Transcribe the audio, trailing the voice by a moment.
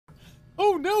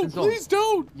Oh no! Please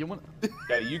don't. You want?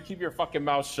 Yeah, you keep your fucking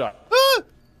mouth shut.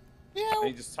 Yeah. And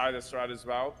you just tie this around his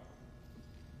mouth.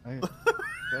 Hey,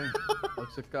 okay.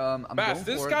 Looks like I'm Bass, going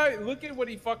this for guy, look at what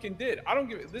he fucking did. I don't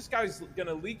give it. This guy's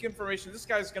gonna leak information. This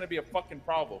guy's gonna be a fucking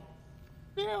problem.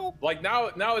 Yeah. Like now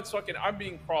it's fucking. I'm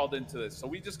being crawled into this, so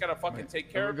we just gotta fucking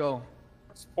take care Here we of. go.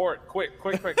 Pour it, quick.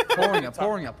 Pouring it.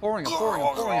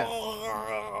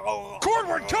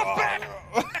 Squidward, cuff that!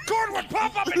 Squidward,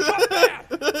 pop up and cuff that!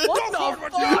 What the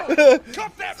fuck?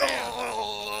 Cuff that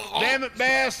man! Damn it,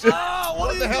 Bass!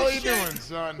 What the hell are you doing,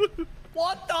 son?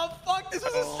 What the fuck? This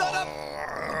was a setup.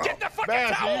 Get the fucking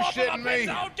Bass, towel are you off of shitting the me?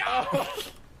 pizza!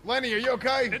 Lenny, are you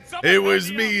okay? It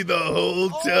was me the whole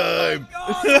time.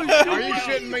 Are you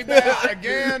shitting me, Bass,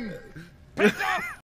 again? Pizza!